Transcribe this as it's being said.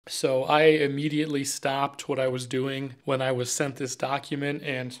So I immediately stopped what I was doing when I was sent this document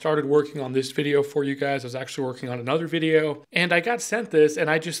and started working on this video for you guys. I was actually working on another video and I got sent this, and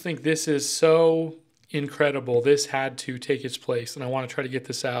I just think this is so incredible. This had to take its place, and I want to try to get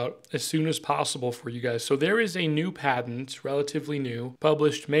this out as soon as possible for you guys. So there is a new patent, relatively new,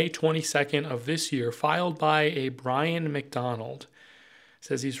 published May 22nd of this year, filed by a Brian McDonald. It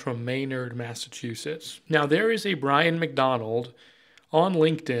says he's from Maynard, Massachusetts. Now there is a Brian McDonald on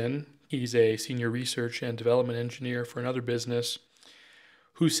LinkedIn. He's a senior research and development engineer for another business,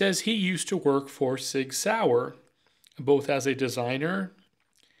 who says he used to work for Sig Sauer, both as a designer,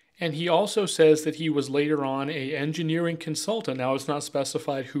 and he also says that he was later on an engineering consultant. Now, it's not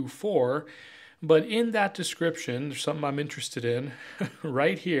specified who for, but in that description, there's something I'm interested in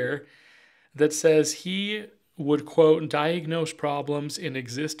right here that says he would, quote, diagnose problems in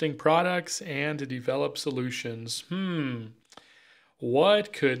existing products and develop solutions.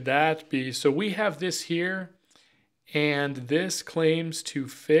 What could that be? So we have this here, and this claims to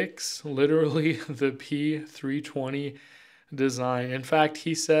fix literally the P320 design. In fact,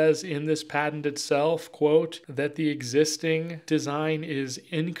 he says in this patent itself, quote, that the existing design is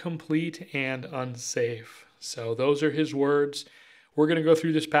incomplete and unsafe. So those are his words. We're going to go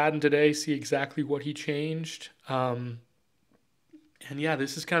through this patent today, see exactly what he changed. And yeah,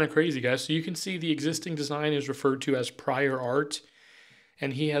 this is kind of crazy, guys. So you can see the existing design is referred to as prior art,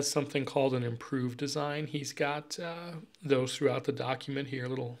 and he has something called an improved design. He's got those throughout the document here,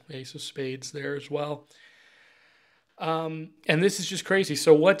 little ace of spades there as well. And this is just crazy.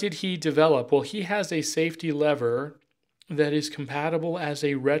 So what did he develop? Well, he has a safety lever that is compatible as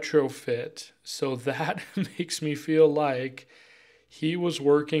a retrofit. So that makes me feel like he was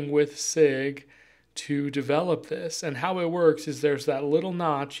working with Sig to develop this. And how it works is there's that little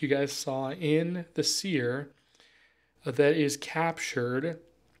notch you guys saw in the sear that is captured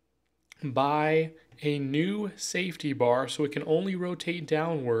by a new safety bar, so it can only rotate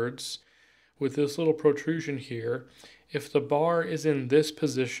downwards with this little protrusion here if the bar is in this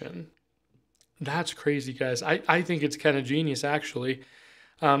position. That's crazy, guys. I think it's kind of genius, actually.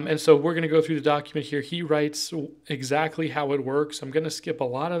 And so we're going to go through the document here. He writes exactly how it works. I'm going to skip a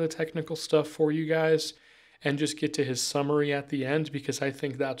lot of the technical stuff for you guys and just get to his summary at the end, because I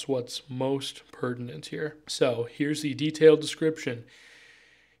think that's what's most pertinent here. So here's the detailed description.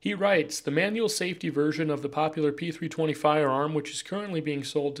 He writes, the manual safety version of the popular P320 firearm, which is currently being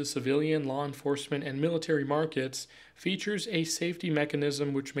sold to civilian, law enforcement, and military markets, features a safety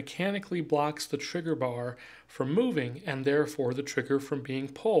mechanism which mechanically blocks the trigger bar from moving and therefore the trigger from being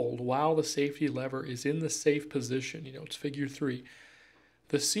pulled while the safety lever is in the safe position. You know, it's figure 3.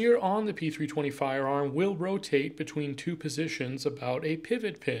 The sear on the P320 firearm will rotate between two positions about a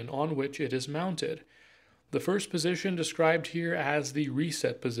pivot pin on which it is mounted. The first position, described here as the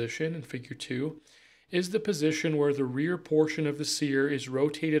reset position in figure 2, is the position where the rear portion of the sear is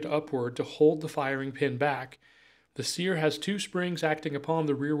rotated upward to hold the firing pin back. The sear has two springs acting upon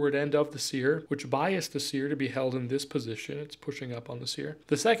the rearward end of the sear, which bias the sear to be held in this position. It's pushing up on the sear.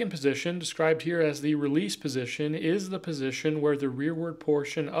 The second position, described here as the release position, is the position where the rearward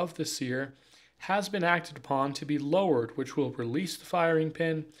portion of the sear has been acted upon to be lowered, which will release the firing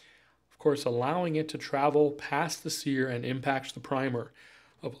pin, of course allowing it to travel past the sear and impact the primer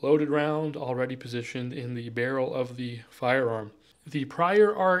of a loaded round already positioned in the barrel of the firearm. The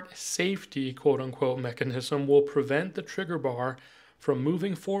prior art safety quote-unquote mechanism will prevent the trigger bar from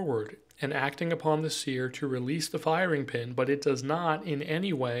moving forward and acting upon the sear to release the firing pin, but it does not in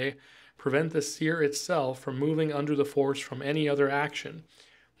any way prevent the sear itself from moving under the force from any other action.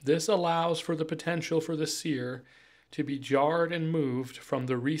 This allows for the potential for the sear to be jarred and moved from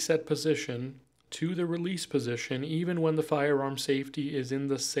the reset position to the release position even when the firearm safety is in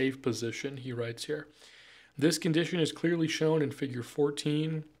the safe position, he writes here. This condition is clearly shown in figure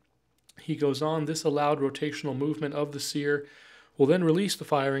 14. He goes on, this allowed rotational movement of the sear will then release the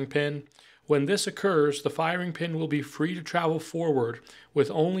firing pin. When this occurs, the firing pin will be free to travel forward with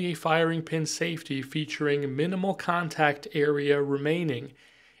only a firing pin safety featuring minimal contact area remaining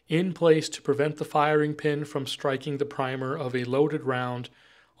in place to prevent the firing pin from striking the primer of a loaded round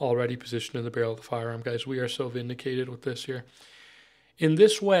already positioned in the barrel of the firearm. Guys, we are so vindicated with this here. In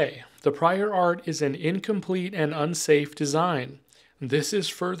this way, the prior art is an incomplete and unsafe design. This is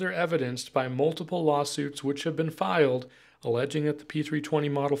further evidenced by multiple lawsuits which have been filed alleging that the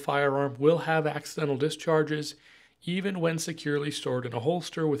P320 model firearm will have accidental discharges even when securely stored in a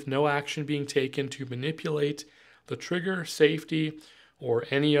holster with no action being taken to manipulate the trigger, safety, or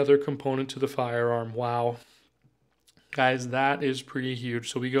any other component to the firearm. Wow. Guys, that is pretty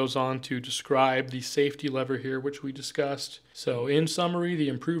huge. So he goes on to describe the safety lever here, which we discussed. So in summary, the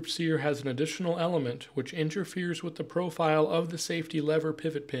improved sear has an additional element which interferes with the profile of the safety lever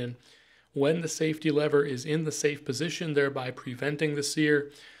pivot pin when the safety lever is in the safe position, thereby preventing the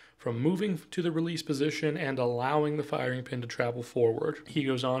sear from moving to the release position and allowing the firing pin to travel forward. He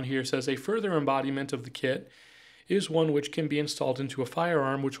goes on here, says a further embodiment of the kit is one which can be installed into a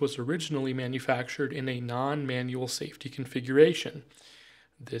firearm which was originally manufactured in a non-manual safety configuration.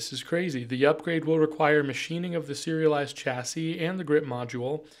 This is crazy. The upgrade will require machining of the serialized chassis and the grip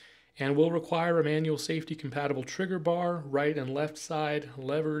module, and will require a manual safety compatible trigger bar, right and left side,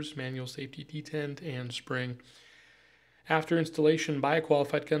 levers, manual safety detent, and spring. After installation by a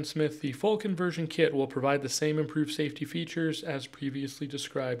qualified gunsmith, the full conversion kit will provide the same improved safety features as previously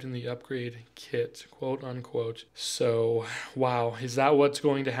described in the upgrade kit, quote unquote. So, wow, is that what's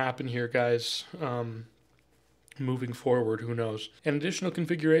going to happen here, guys? Moving forward, who knows? An additional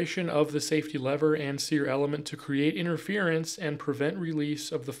configuration of the safety lever and sear element to create interference and prevent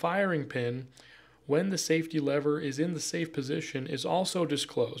release of the firing pin when the safety lever is in the safe position is also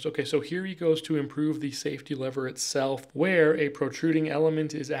disclosed. Okay, so here he goes to improve the safety lever itself, where a protruding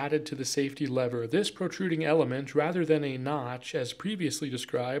element is added to the safety lever. This protruding element, rather than a notch as previously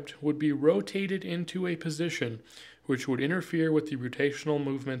described, would be rotated into a position which would interfere with the rotational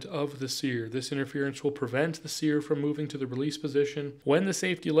movement of the sear. This interference will prevent the sear from moving to the release position when the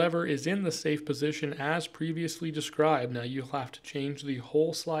safety lever is in the safe position as previously described. Now you'll have to change the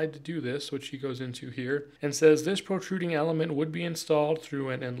whole slide to do this, which he goes into here, and says this protruding element would be installed through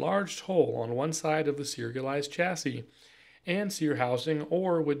an enlarged hole on one side of the serialized chassis and sear housing,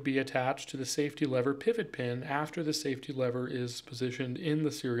 or would be attached to the safety lever pivot pin after the safety lever is positioned in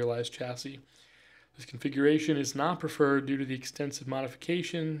the serialized chassis. This configuration is not preferred due to the extensive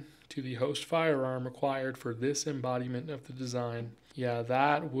modification to the host firearm required for this embodiment of the design. Yeah,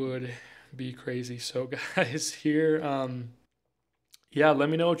 that would be crazy. So guys, here, yeah, let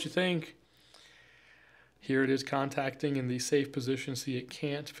me know what you think. Here it is contacting in the safe position. See, it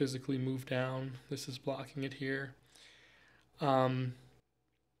can't physically move down. This is blocking it here.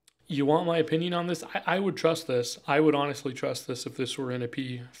 You want my opinion on this? I would trust this. I would honestly trust this if this were in a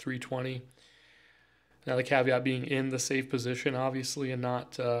P320. Now, the caveat being in the safe position, obviously, and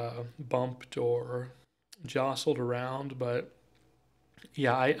not bumped or jostled around. But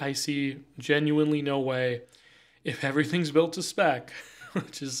yeah, I see genuinely no way, if everything's built to spec,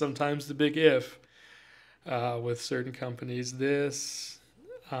 which is sometimes the big if with certain companies, this,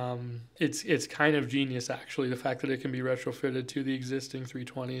 it's kind of genius, actually, the fact that it can be retrofitted to the existing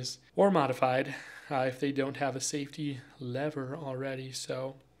 320s or modified if they don't have a safety lever already.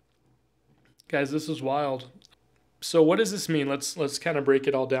 So guys, this is wild. So what does this mean? Let's kind of break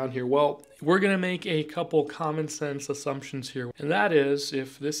it all down here. Well, we're going to make a couple common sense assumptions here. And that is,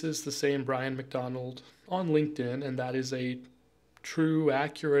 if this is the same Brian McDonald on LinkedIn, and that is a true,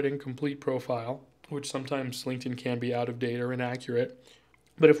 accurate, and complete profile, which sometimes LinkedIn can be out of date or inaccurate.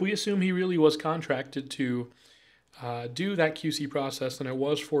 But if we assume he really was contracted to do that QC process and it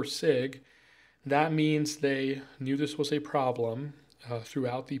was for SIG, that means they knew this was a problem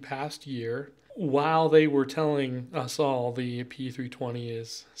throughout the past year, while they were telling us all the P320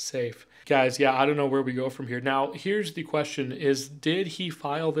 is safe. Guys, yeah, I don't know where we go from here. Now, here's the question is, did he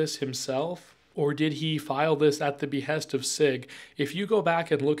file this himself, or did he file this at the behest of SIG? If you go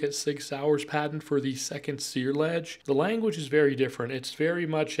back and look at Sig Sauer's patent for the second sear ledge, the language is very different. It's very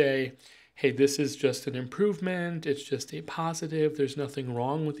much a, hey, this is just an improvement, it's just a positive, there's nothing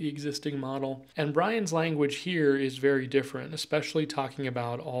wrong with the existing model. And Brian's language here is very different, especially talking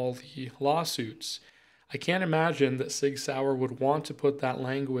about all the lawsuits. I can't imagine that Sig Sauer would want to put that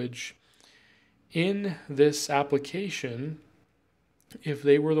language in this application if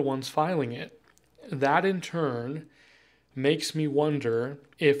they were the ones filing it. That in turn makes me wonder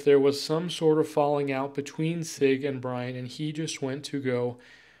if there was some sort of falling out between Sig and Brian and he just went to go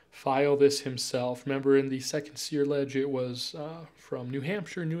file this himself. Remember, in the second sear ledge, it was from New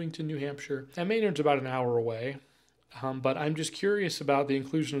Hampshire, Newington, New Hampshire. And Maynard's about an hour away. But I'm just curious about the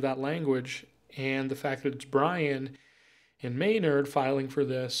inclusion of that language and the fact that it's Brian and Maynard filing for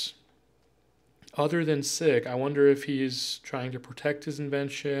this other than SIG. I wonder if he's trying to protect his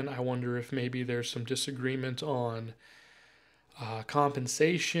invention. I wonder if maybe there's some disagreement on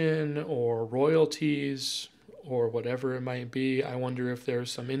compensation or royalties or whatever it might be. I wonder if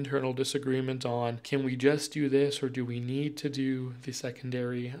there's some internal disagreement on, can we just do this, or do we need to do the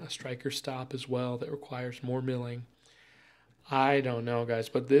secondary striker stop as well that requires more milling? I don't know, guys,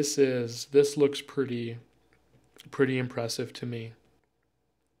 but this looks pretty impressive to me.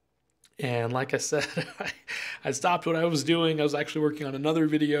 And like I said, I stopped what I was doing. I was actually working on another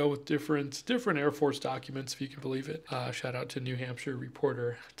video with different Air Force documents, if you can believe it. Shout out to New Hampshire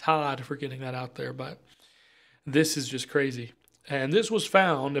reporter Todd for getting that out there. But this is just crazy. And this was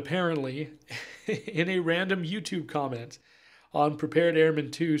found, apparently, in a random YouTube comment on Prepared Airman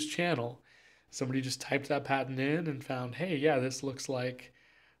 2's channel. Somebody just typed that patent in and found, hey, yeah, this looks like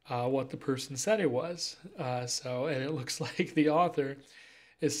what the person said it was. And it looks like the author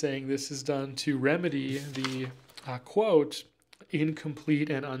is saying this is done to remedy the, quote, incomplete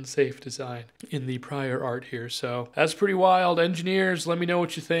and unsafe design in the prior art here. So that's pretty wild. Engineers, let me know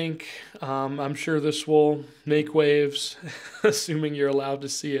what you think. I'm sure this will make waves, assuming you're allowed to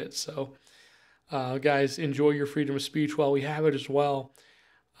see it. So guys, enjoy your freedom of speech while we have it as well.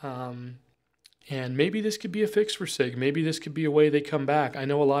 And maybe this could be a fix for SIG. Maybe this could be a way they come back. I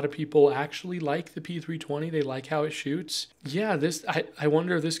know a lot of people actually like the P320. They like how it shoots. Yeah, I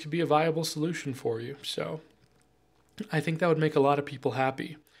wonder if this could be a viable solution for you. So I think that would make a lot of people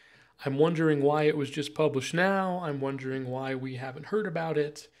happy. I'm wondering why it was just published now. I'm wondering why we haven't heard about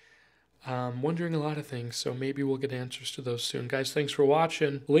it. I'm wondering a lot of things, so maybe we'll get answers to those soon. Guys, thanks for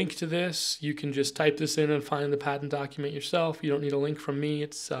watching. Link to this, you can just type this in and find the patent document yourself. You don't need a link from me.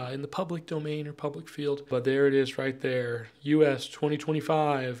 It's in the public domain or public field. But there it is right there. US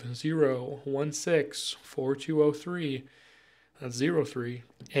 2025-016-4203. That's 03.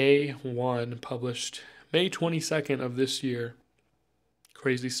 A1, published May 22nd of this year.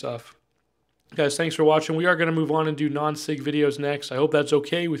 Crazy stuff. Guys, thanks for watching. We are going to move on and do non-SIG videos next. I hope that's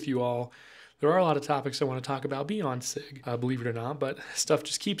okay with you all. There are a lot of topics I want to talk about beyond SIG, believe it or not, but stuff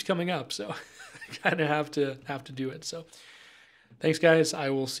just keeps coming up, so I kind of have to do it. So thanks, guys. I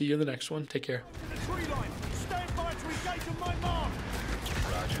will see you in the next one. Take care.